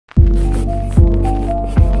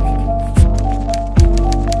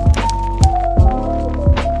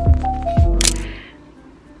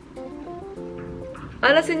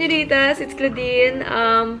senoritas! It's Claudine.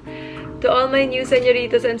 To all my new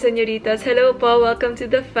senoritas and senoritas, hello po! Welcome to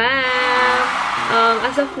the fam!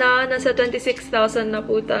 As of now, nasa 26,000 na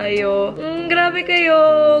po tayo. Grabe kayo!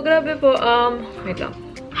 Grabe po. Wait lang.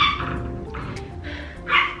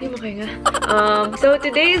 Hindi mo kaya nga. So,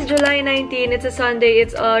 today is July 19. It's a Sunday.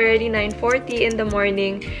 It's already 9:40 in the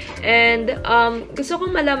morning. And, gusto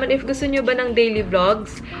kong malaman if gusto nyo ba ng daily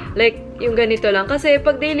vlogs. Like, yung ganito lang. Kasi,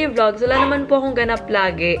 pag daily vlogs, wala naman po akong ganap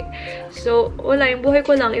lagi. So, wala. Yung buhay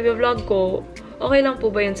ko lang, i-vlog ko. Okay lang po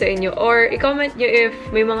ba yun sa inyo? Or, i-comment nyo if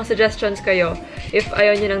may mga suggestions kayo. If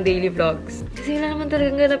ayaw nyo ng daily vlogs. Kasi wala naman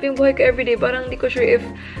talagang ganap yung buhay ko everyday. Parang hindi ko sure if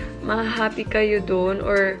ma-happy kayo dun,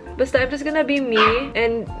 or basta I'm just gonna be me,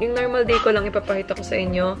 and yung normal day ko lang ipapakita ko sa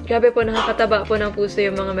inyo. Grabe po, nakakataba po ng puso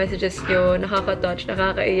yung mga messages nyo, nakaka-touch,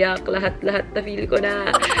 nakakaiyak, lahat-lahat na feel ko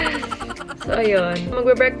na. So, ayun.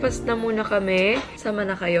 Magbe-breakfast na muna kami. Sama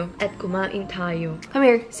na kayo. At kumain tayo. Come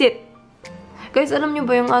here, sit! Guys, alam nyo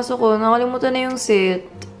ba yung aso ko? Nakalimutan na yung sit.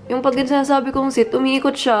 Yung pag sinasabi kong sit,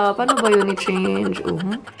 umiikot siya. Paano ba yun i-change?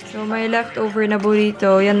 So, may leftover na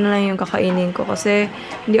burrito. Yan na lang yung kakainin ko. Kasi,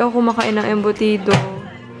 hindi ako kumakain ng embutido.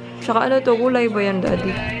 Tsaka ano to? Gulay ba yan,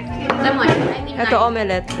 daddy? Ito,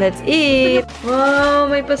 omelette. Let's eat!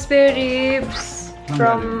 Wow! May pa-spare ribs.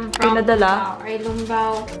 From pinadala. Ay,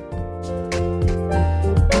 lumbaw.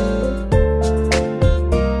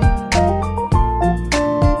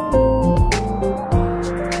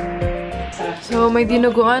 So, may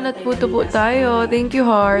dinuguan at puto po tayo. Thank you,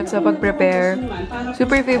 Heart, sa pag-prepare.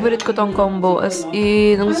 Super favorite ko tong combo. As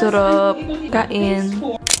in, ang sarap. Kain.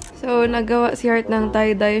 So, nagawa si Heart ng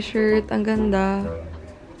tie-dye shirt. Ang ganda.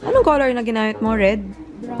 Anong color na ginamit mo? Red?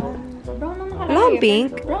 Brown. Brown ang nakalagay. Wala kang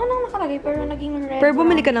pink? Brown ang nakalagay, pero naging red. Pero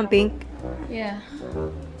bumili ka ng pink? Yeah.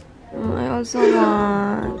 I also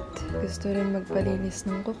want. Gusto rin magpalinis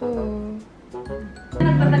ng kuko.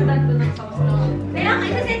 Nagpatagdag ko ng sauce na. Kaya nga,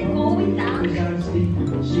 isa said going down.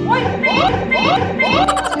 Oy! Wait!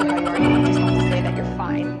 Just want to say that you're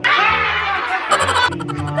fine.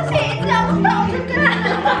 Kasi, itlamos na ako ka na.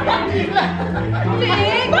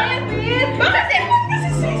 Lig! Kasi,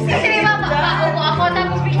 kasi may mapapao ko ako,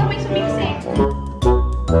 tapos bigla may sumiksi.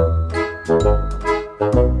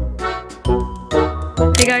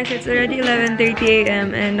 Hey guys, it's already 11:30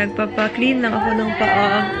 AM and nagpapa-clean lang ako ng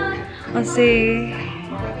paa. Kasi,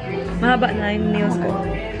 mahaba na yung nails ko.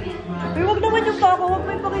 Ay, wag naman yung paa ko. Wag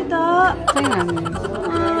mo ipakita. Sa'yo namin.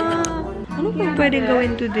 Ano pa pwedeng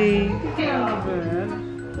gawin today?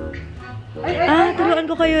 Turuan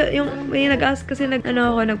ko kayo. Yung, may nag-ask kasi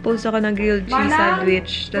nag-post ako ng grilled cheese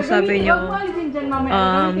sandwich. Tapos sabi nyo,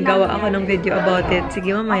 gawa ako ng video about it.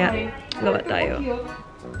 Sige, mamaya. Gawa tayo.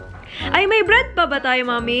 Ay, may bread pa ba tayo,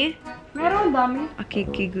 mami? Meron, dami. Okay,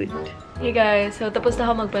 good. Hey guys, so tapos na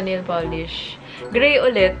ako magpa-nail polish. Gray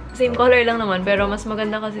ulit. Same color lang naman, pero mas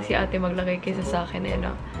maganda kasi si ate maglagay kaysa sa akin, eh,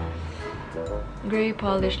 no? Gray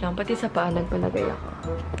polish lang. Pati sa paa nagpalagay ako.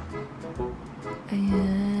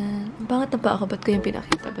 Ayan. Ang pangat na pa ako. Ba't ko yung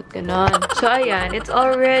pinakita? Ba't ganon? So, ayan. It's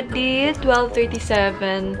already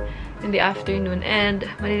 12:37 in the afternoon and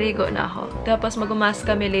maliligo na ako. Tapos mag-umask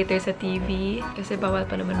kami later sa TV kasi bawal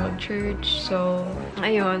pa naman mag-church. So,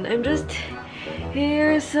 ayun. I'm just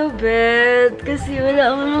here sa bed kasi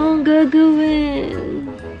wala akong gagawin.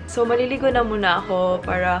 So, maliligo na muna ako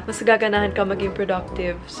para mas gaganahan ka maging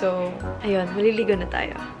productive. So, ayun. Maliligo na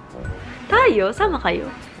tayo. Sama kayo.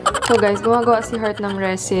 So guys, gumagawa si Heart ng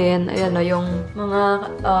resin. Ayan o, yung mga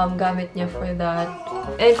gamit niya for that.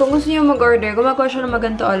 And kung gusto niyo mag-order, gumagawa siya ng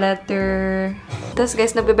maganto o letter. Tapos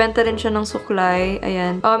guys, nagbebenta rin siya ng suklay.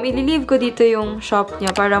 Ayan. Ililive ko dito yung shop niya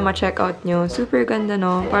para ma-check out nyo. Super ganda,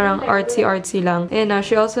 no? Parang artsy-artsy lang. Ayan na,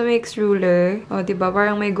 she also makes ruler. O, diba?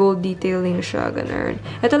 Parang may gold detailing siya. Ganun.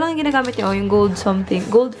 Ito lang yung ginagamit niya. O, yung gold something.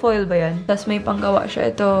 Gold foil ba yan? Tapos may panggawa siya.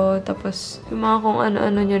 Ito. Tapos, yung mga kung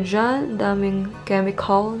ano-ano niya dyan. Daming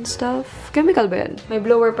chemical and stuff. Chemical ba yan? May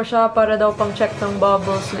blower pa siya para daw pang check ng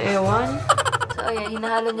bubbles na ewan. So, ayan.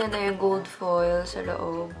 Hinahalo niya na yung gold foil sa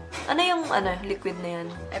loob. Ano yung, liquid na yan?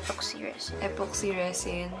 Epoxy resin. Epoxy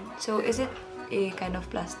resin. So, is it a kind of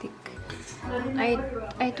plastic? I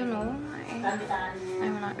don't know.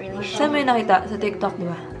 I'm not really sure. Saan mo yung nakita? Sa TikTok, di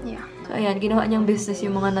ba? Yeah. So, ayan. Ginawa niyang business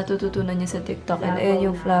yung mga natututunan niya sa TikTok. And ayan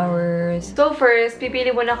yung flowers. So, first,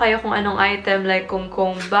 pipili muna kayo kung anong item. Like, kung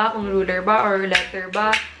comb ba, kung ruler ba, or letter ba,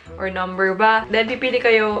 or number ba. Then, pipili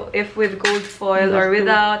kayo if with gold foil or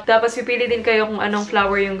without. Tapos, pipili din kayo kung anong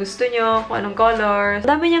flower yung gusto nyo, kung anong colors.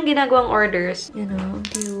 Dami niyang ginagawang orders. Yan o,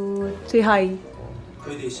 cute. Say hi.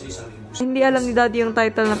 Hindi alam ni Daddy yung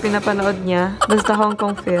title na pinapanood niya. Basta Hong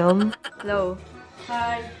Kong film. Hello.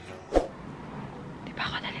 Hi. Di ba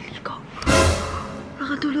ako naliligo?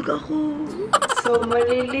 nakatulog ako. So,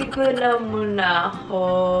 maliligo na muna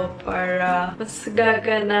ako para mas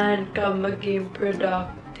gaganahan ka maging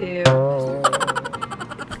productive.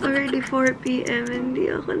 It's already 4 p.m.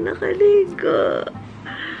 Hindi ako nakaligo.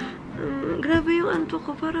 Grabe yung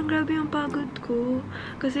antok ko. Parang grabe yung pagod ko.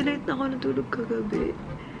 Kasi late na ako natulog kagabi.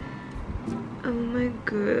 Oh my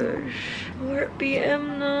gosh. 4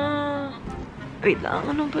 p.m. na. Wait lang.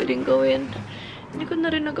 Anong pwedeng gawin? Hindi ko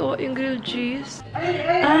na rin nagawa yung grilled cheese.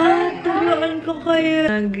 Turuan ko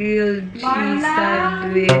kayo. Grilled cheese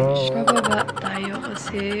sandwich. Bababa tayo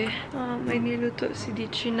kasi may niluto si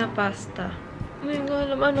Dichi na pasta. Oh my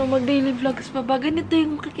God, mag-daily vlogs pa ba? Ganito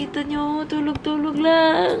yung makikita nyo. Tulog-tulog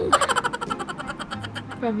lang.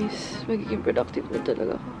 Promise, magiging productive na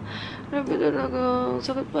talaga ako. Grabe talaga.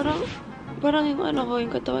 Sakit parang yung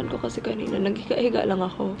yung katawan ko kasi kanina. Naghiga-higa lang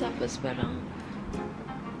ako. Tapos parang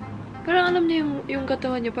alam niyo yung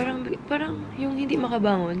katawan niyo. Parang yung hindi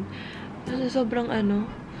makabangon. Kasi sobrang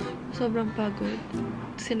pagod.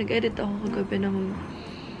 Kasi nag-edit ako kagabi ng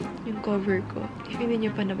yung cover ko. If hindi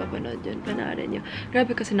nyo pa napapanood yun, panoorin nyo.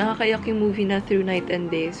 Grabe kasi nakakayak yung movie na Through Night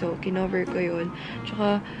and Day. So, kinover ko yun.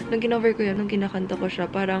 Tsaka, nung kinover ko yun, nung kinakanta ko siya,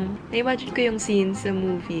 parang, na-imagine ko yung scenes sa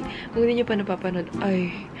movie. Kung hindi nyo pa napapanood,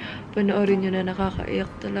 ay, panoorin nyo na nakakaiyak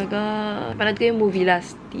talaga. Panood ko yung movie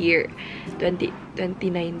last year,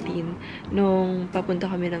 2019, nung papunta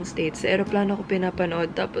kami ng States. Sa aeroplano ko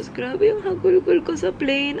pinapanood. Tapos, grabe yung hagulgul ko sa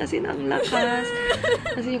plane. As in, ang lakas.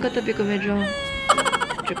 As in, yung katabi ko medyo,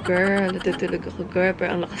 girl, natutulog ako, girl.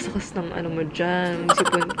 Pero ang lakas-lakas ng mo dyan.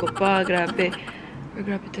 Sipon ko pa, grabe. Pero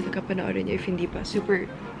grabe talaga panoorin niyo if hindi pa. Super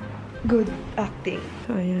good acting.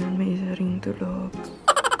 So, ayan, may isa ring tulog.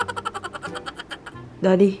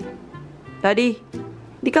 Daddy? Daddy?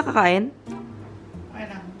 Di ka kakain?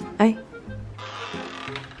 Ay.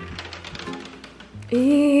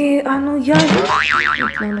 Ano yan?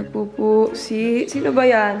 Wait lang, nagpupo. Sino ba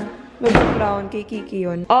yan? Brown, kay Kiki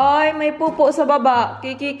yun. Ay, may pupo sa baba.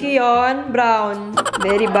 Kay Kiki yun. Brown.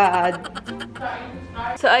 Very bad.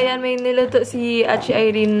 So, ayan, may niluto si Achi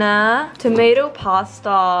Irene na tomato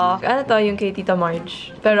pasta. Ano to yung kay Tita Marge?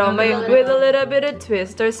 Pero may with a little bit of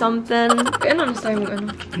twist or something. Ano tayo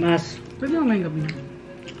mag Mas. Pwede naman yung gabi na.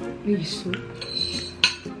 Miso.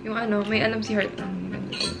 Yung may alam si Heart.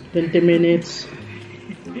 20 minutes.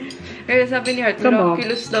 Kaya sabi ni Heart,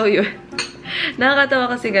 miraculous daw yun.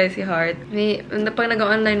 Nakakatawa kasi guys si Heart. Pag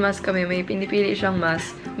nag-online mask kami, may pinipili siyang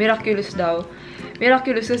mask. Miraculous daw.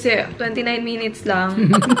 Miraculous kasi 29 minutes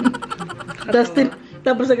lang.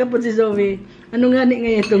 Tapos nagkapon si Zoe. Ano nga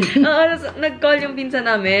ngayon itong? Nag-call yung pinsan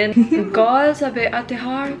namin. Nag-call, sabi, Ate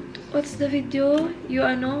Heart, what's the video?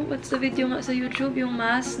 What's the video nga sa YouTube? Yung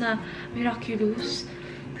mask na miraculous.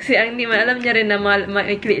 Kasi hindi man alam niya rin na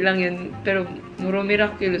maikli lang yun. Pero muro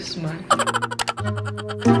miraculous man.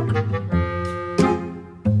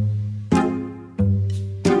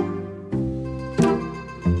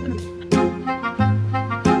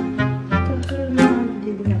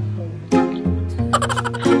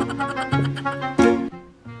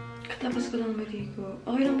 Tapos ko lang maligo.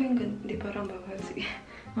 Okay lang ba yung ganito? Hindi, parang bawal. Sige.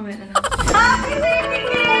 Mamaya na lang. Happy birthday!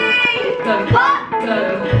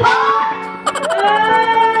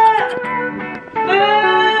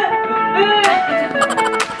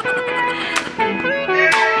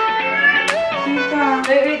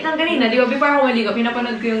 Wait lang kanina. Di ba, before ako maligo,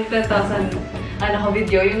 pinapanood ko yung 10,000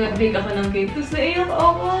 video. Yung nag-bake ako ng cake. Tapos naiyak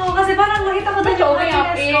ako. Kasi parang nakita ko doon yung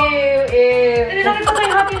happiness ko. Hindi nakita ko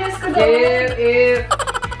yung happiness ko doon.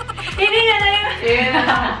 Hindi nga na yun.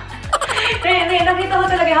 Nakita ko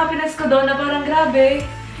talaga yung happiness ko doon na parang grabe.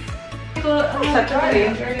 Sa cherry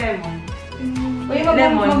lemon. Uy,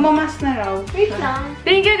 magmamas na raw. Wait lang.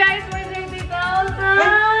 Thank you guys for 30,000!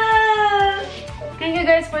 Thank you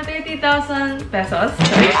guys for 30,000 pesos.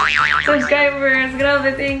 Subscribers.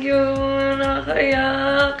 Grabe, thank you.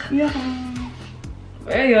 Nakakaiyak.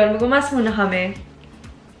 Ayun, magmamas muna kami.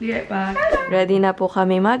 Ready na po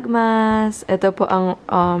kami magmas. Ito po ang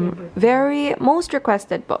most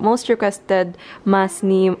requested mas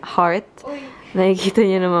ni Heart. Nakikita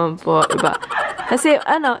niyo naman po, iba. Kasi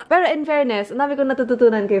pero in fairness, ang dami kong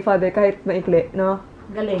natututunan kay Father kahit maikli, no?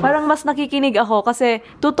 Galing. Parang mas nakikinig ako kasi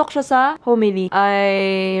tutok siya sa homily.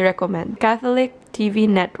 I recommend. Catholic TV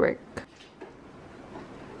Network.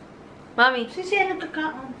 Mami. Sisi,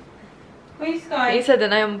 nagkakaon. Uy, Sky. Isa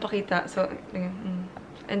doon, ayaw mo pakita. So,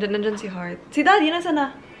 and then, nandyan si Heart. Si Daddy, nasa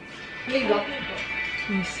na? Ligo.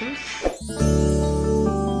 Jesus.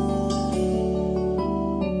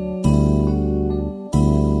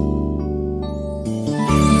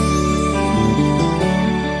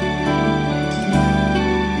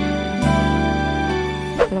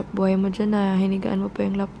 Buhay away mo dyan na. Hinigaan mo pa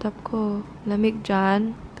yung laptop ko. Lamig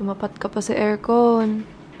dyan. Tumapat ka pa sa aircon.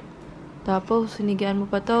 Tapos, hinigaan mo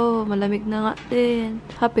pa to. Malamig na nga din.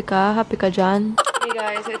 Happy ka? Happy ka dyan? Hey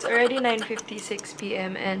guys, it's already 9:56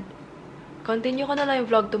 p.m. and continue ko na lang yung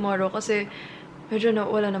vlog tomorrow kasi medyo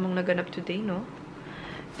wala namang naganap today, no?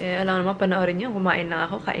 Eh, alam naman, panoorin nyo. Kumain lang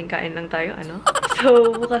ako. Kain-kain lang tayo, ano?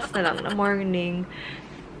 So, bukas na lang na morning.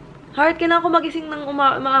 Heart, kailangan ko magising ng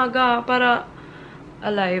maaga para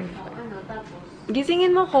alive. Ano, tapos?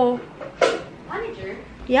 Gisingin mo ko. Manager?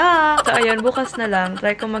 Yeah! So, ayun, bukas na lang.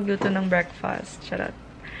 Try ko magluto ng breakfast. Charot.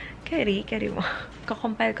 Carry mo.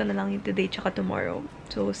 Kakompile ko na lang yung today tsaka tomorrow.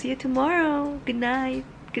 So, see you tomorrow. Good night.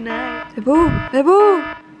 Good night. Ebo!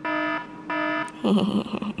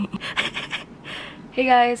 Hey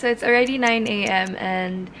guys, so it's already 9 a.m.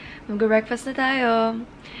 and mag-breakfast na tayo.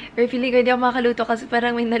 Pero feeling ko hindi ako makaluto kasi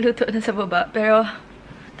parang may naluto na sa baba. Pero,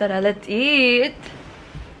 tara, let's eat!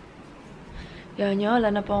 Yan nyo, wala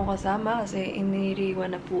na po akong kasama kasi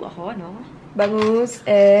iniriwan na po ako, no? Bangus,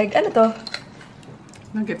 egg, ano to?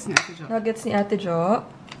 Nuggets ni Ate Jo. Nuggets ni Ate Jo.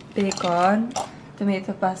 Bacon.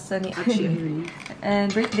 Tomato pasta ni Achiri. And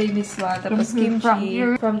birthday miswa. Tapos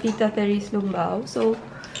kimchi from Tita Therese Lumbao. So,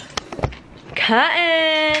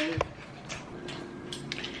 kain!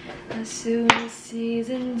 As soon as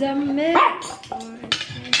seasons are made for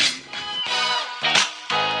change.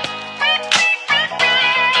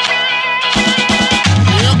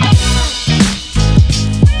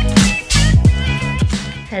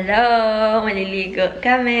 Hello! Maliligo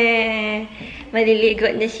kami! Maliligo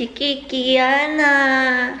na si Kiki,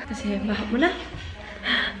 Yana! Kasi bahap mo na.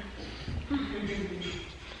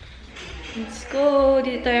 Let's go!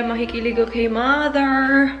 Dito tayo makikiligo kay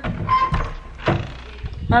Mother!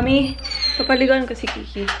 Mami, papaligoan ko si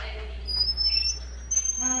Kiki.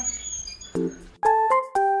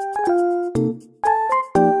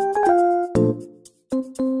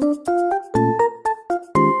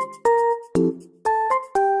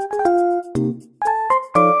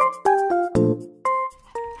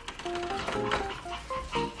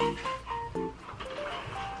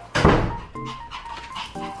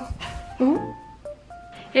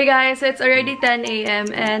 Hey guys, so it's already 10 a.m.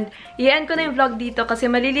 and i-end ko na yung vlog dito kasi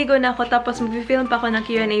maliligo na ako tapos mag-film pa ako ng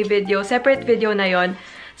Q&A video. Separate video na yon.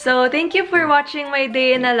 So, thank you for watching my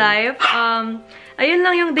day in a life. Ayun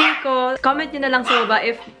lang yung day ko. Comment nyo na lang sa baba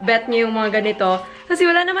if bet nyo yung mga ganito. Kasi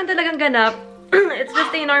wala naman talagang ganap. It's just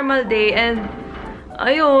a normal day and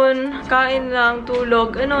ayun, kain lang,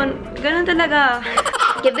 tulog, ganun talaga.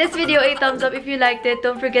 Give this video a thumbs up if you liked it.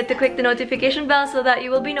 Don't forget to click the notification bell so that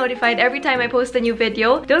you will be notified every time I post a new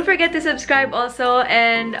video. Don't forget to subscribe also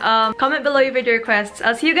and comment below your video requests.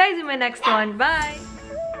 I'll see you guys in my next one. Bye!